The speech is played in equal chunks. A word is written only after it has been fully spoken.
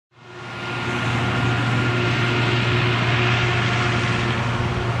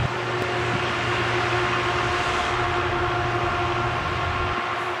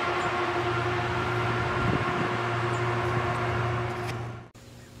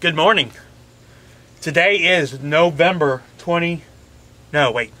Good morning. Today is November 5th.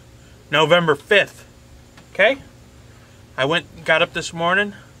 Okay? I got up this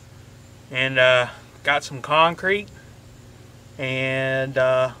morning and got some concrete and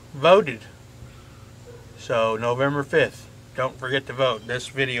voted. So November 5th. Don't forget to vote. This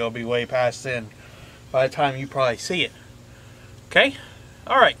video will be way past then by the time you probably see it. Okay?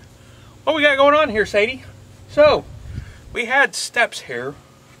 Alright. What we got going on here, Sadie? So, we had steps here.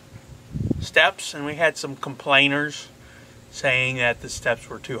 And we had some complainers saying that the steps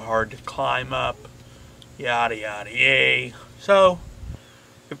were too hard to climb up. Yada yada yay. So,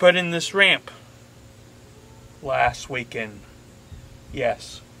 we put in this ramp last weekend.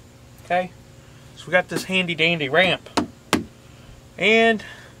 Yes. Okay? So we got this handy dandy ramp. And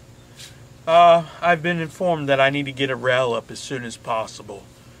I've been informed that I need to get a rail up as soon as possible.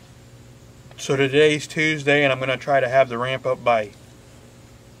 So today's Tuesday and I'm going to try to have the ramp up by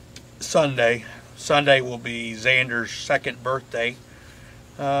Sunday. Sunday will be Xander's second birthday.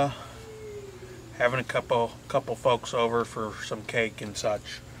 Having a couple folks over for some cake and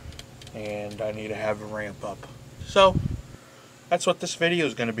such. And I need to have a ramp up. So that's what this video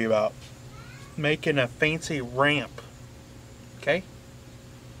is going to be about. Making a fancy ramp. Okay?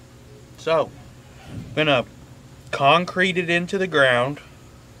 So, I'm going to concrete it into the ground.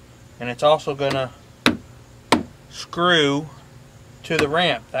 And it's also going to screw to the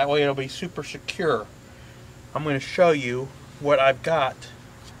ramp. That way it'll be super secure. I'm going to show you what I've got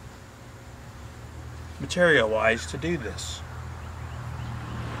material-wise to do this.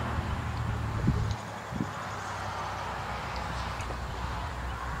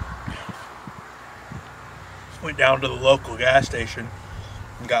 Went down to the local gas station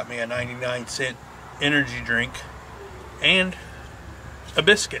and got me a 99-cent energy drink and a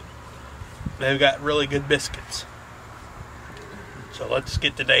biscuit. They've got really good biscuits. So let's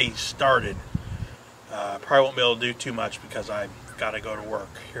get today started. Probably won't be able to do too much because I've got to go to work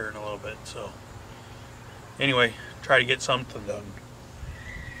here in a little bit. So anyway, try to get something done.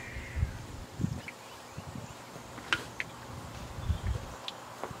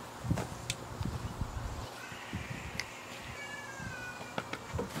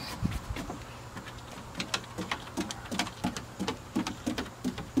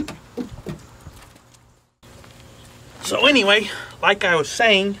 So anyway, like I was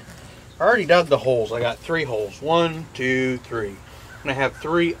saying, I already dug the holes. I got 3 holes. 1, 2, 3. I'm going to have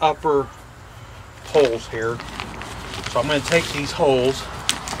 3 upper holes here. So I'm going to take these holes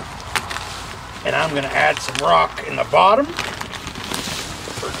and I'm going to add some rock in the bottom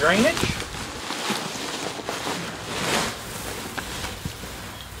for drainage.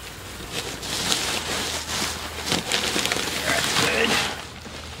 That's good.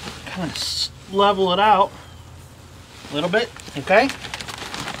 Kind of level it out a little bit, okay?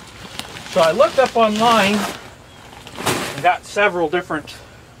 So I looked up online and got several different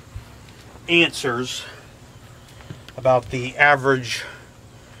answers about the average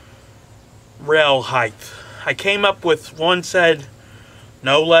rail height. I came up with, one said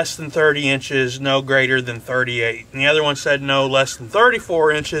no less than 30 inches, no greater than 38. And the other one said no less than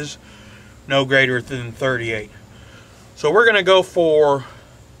 34 inches, no greater than 38. So we're going to go for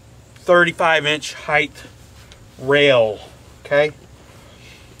 35-inch height rail, okay?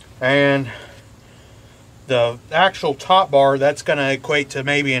 And the actual top bar, that's going to equate to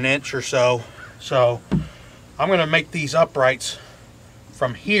maybe an inch or so. So I'm going to make these uprights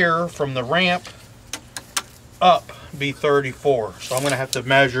from here, from the ramp up, be 34. So I'm going to have to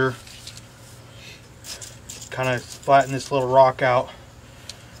measure, kind of flatten this little rock out,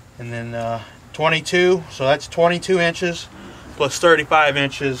 and then 22. So that's 22 inches plus 35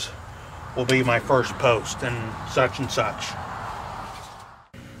 inches will be my first post, and such and such.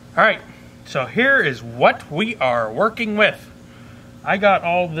 Alright, so here is what we are working with. I got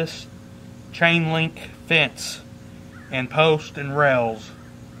all this chain link fence and post and rails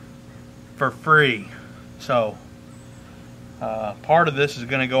for free. So part of this is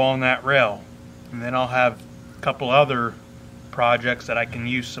going to go on that rail, and then I'll have a couple other projects that I can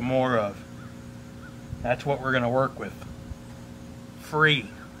use some more of. That's what we're going to work with. Free.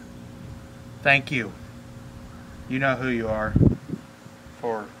 Thank you. You know who you are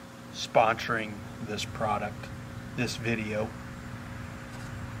for sponsoring this product, this video.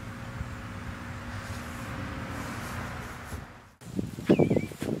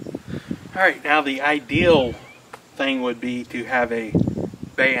 Alright, now the ideal thing would be to have a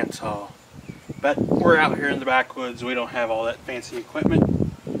bandsaw. But we're out here in the backwoods, we don't have all that fancy equipment.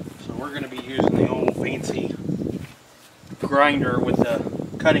 So we're going to be using the old fancy grinder with the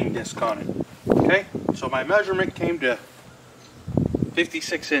cutting disc on it. Okay, so my measurement came to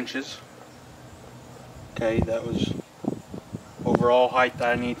 56 inches. Okay, that was overall height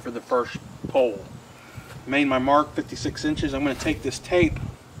that I need for the first pole. Made my mark 56 inches. I'm going to take this tape.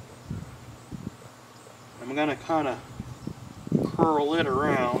 I'm going to kind of curl it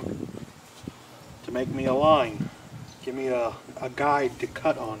around to make me a line. Give me a guide to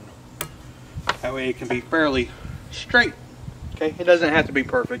cut on. That way it can be fairly straight. Okay, it doesn't have to be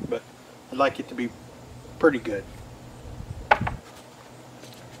perfect, but I'd like it to be pretty good.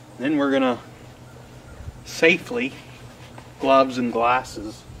 Then we're going to safely, gloves and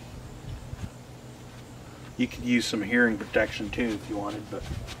glasses. You could use some hearing protection too if you wanted, but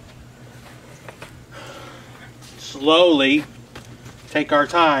slowly take our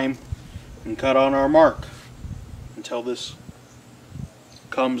time and cut on our mark until this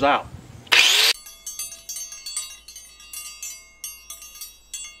comes out.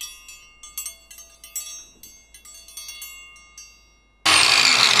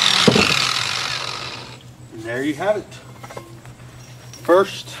 And there you have it.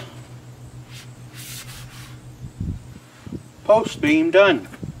 First post beam done.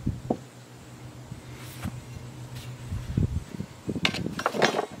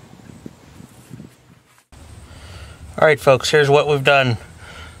 Alright folks, here's what we've done.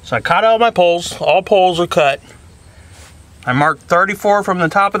 So I cut all my poles. All poles are cut. I marked 34 from the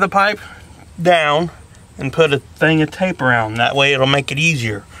top of the pipe down and put a thing of tape around. That way it'll make it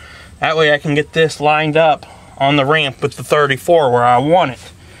easier. That way I can get this lined up on the ramp with the 34 where I want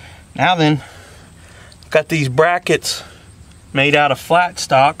it. Now then, I've got these brackets made out of flat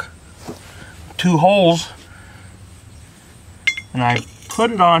stock, 2 holes, and I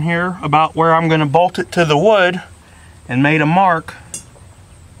put it on here about where I'm going to bolt it to the wood and made a mark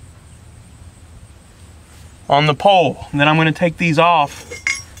on the pole. And then I'm going to take these off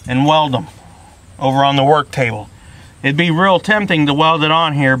and weld them over on the work table. It'd be real tempting to weld it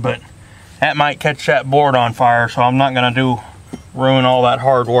on here, but that might catch that board on fire, so I'm not going to ruin all that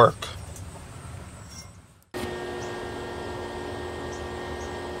hard work.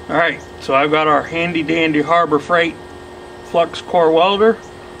 Alright, so I've got our handy dandy Harbor Freight flux core welder.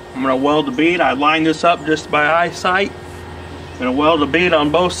 I'm going to weld a bead. I lined this up just by eyesight. I'm going to weld a bead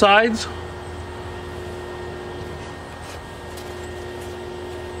on both sides.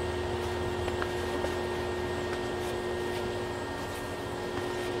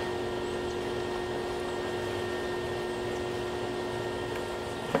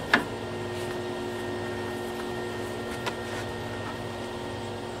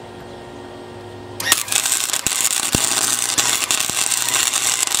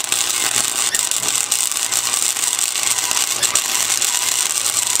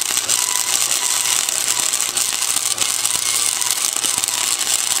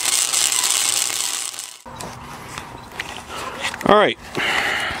 Alright,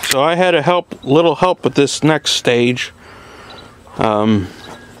 so I had a little help with this next stage. Got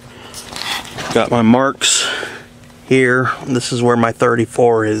my marks here. This is where my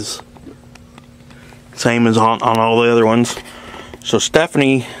 34 is. Same as on all the other ones. So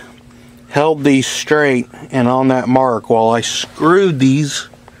Stephanie held these straight and on that mark while I screwed these,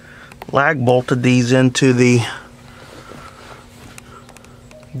 lag bolted these into the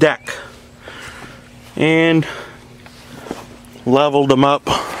deck. And leveled them up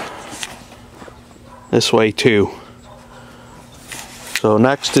this way too. So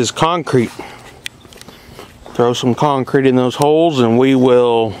next is concrete. Throw some concrete in those holes and we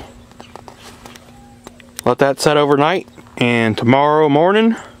will let that set overnight, and tomorrow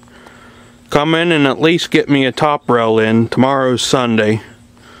morning come in and at least get me a top rail in. Tomorrow's Sunday.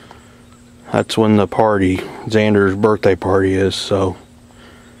 That's when the party, Xander's birthday party is, so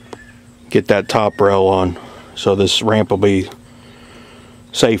get that top rail on so this ramp will be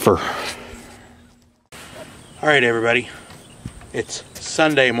safer. Alright everybody, it's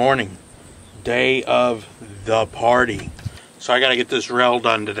Sunday morning, day of the party. So I gotta get this rail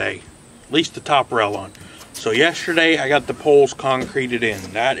done today, at least the top rail on. So yesterday I got the poles concreted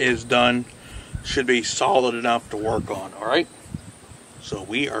in. That is done. Should be solid enough to work on. Alright, so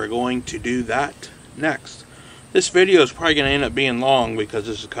we are going to do that next. This video is probably going to end up being long because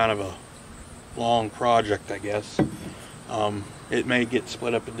this is kind of a long project, I guess. It may get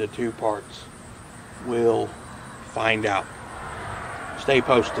split up into 2 parts. We'll find out. Stay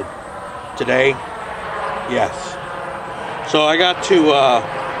posted. Today, yes. So I got to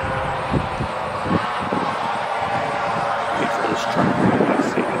wait for this truck.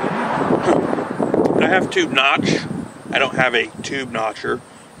 I have tube notch. I don't have a tube notcher,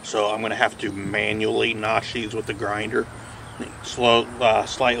 so I'm going to have to manually notch these with the grinder.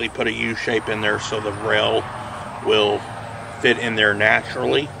 Slightly put a U shape in there so the rail will fit in there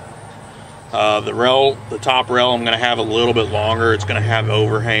naturally. The top rail, I'm going to have a little bit longer. It's going to have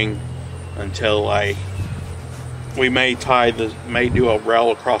overhang until we may do a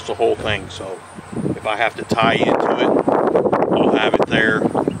rail across the whole thing. So if I have to tie into it, I'll have it there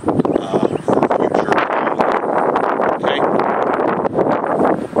for future. Okay.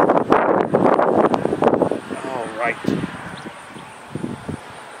 All right.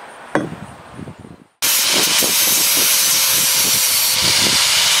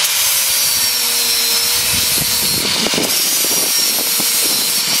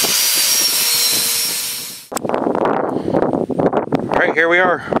 Alright, here we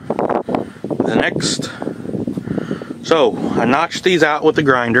are. The next. So, I notched these out with the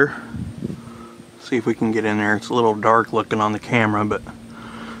grinder. See if we can get in there. It's a little dark looking on the camera, but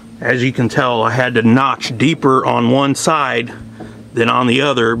as you can tell, I had to notch deeper on one side than on the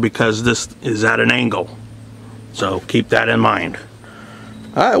other because this is at an angle. So, keep that in mind.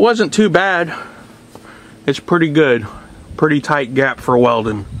 It wasn't too bad. It's pretty good. Pretty tight gap for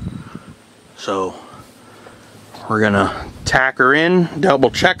welding. So, we're gonna tack her in, double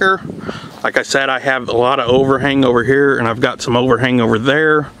check her. Like I said, I have a lot of overhang over here and I've got some overhang over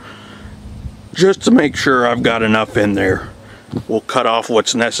there just to make sure I've got enough in there. We'll cut off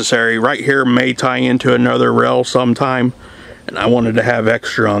what's necessary. Right here may tie into another rail sometime, and I wanted to have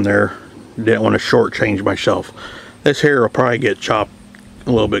extra on there. Didn't want to shortchange myself. This here will probably get chopped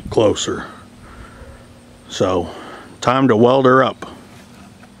a little bit closer. So, time to weld her up.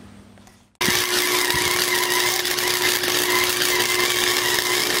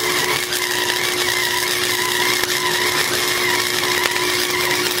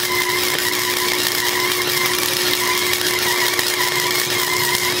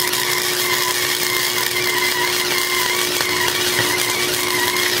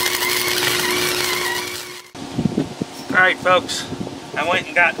 Alright folks, I went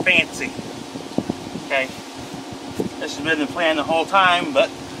and got fancy. Okay, this has been the plan the whole time, but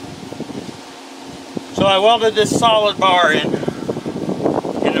so I welded this solid bar in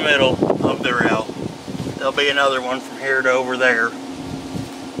the middle of the rail. There'll be another one from here to over there.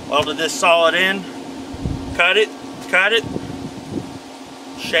 Welded this solid in, cut it,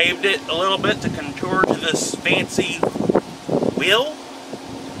 shaved it a little bit to contour to this fancy wheel.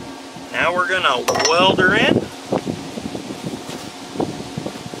 Now we're gonna weld her in.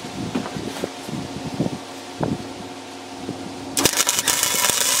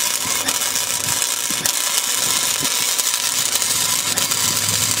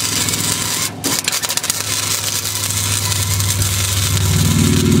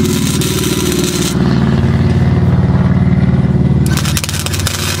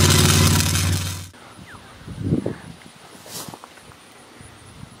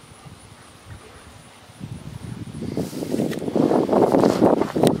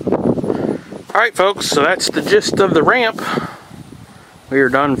 Alright folks, so that's the gist of the ramp. We are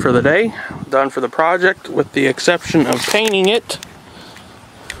done for the day, done for the project, with the exception of painting it.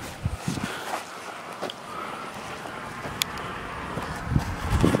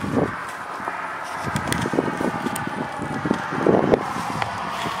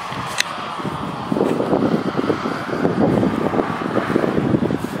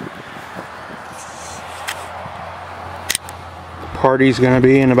 The party's going to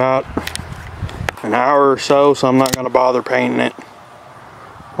be in about an hour or so, so I'm not going to bother painting it.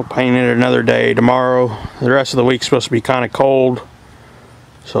 We'll paint it another day. Tomorrow, the rest of the week's supposed to be kind of cold,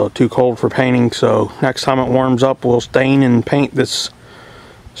 so too cold for painting. So next time it warms up, we'll stain and paint this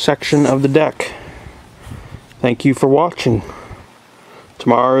section of the deck. Thank you for watching.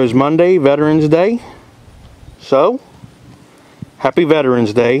 Tomorrow is Monday, Veterans Day. So, happy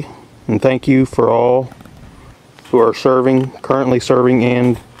Veterans Day, and thank you for all who are serving, currently serving,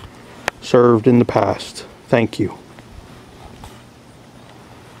 and served in the past. Thank you.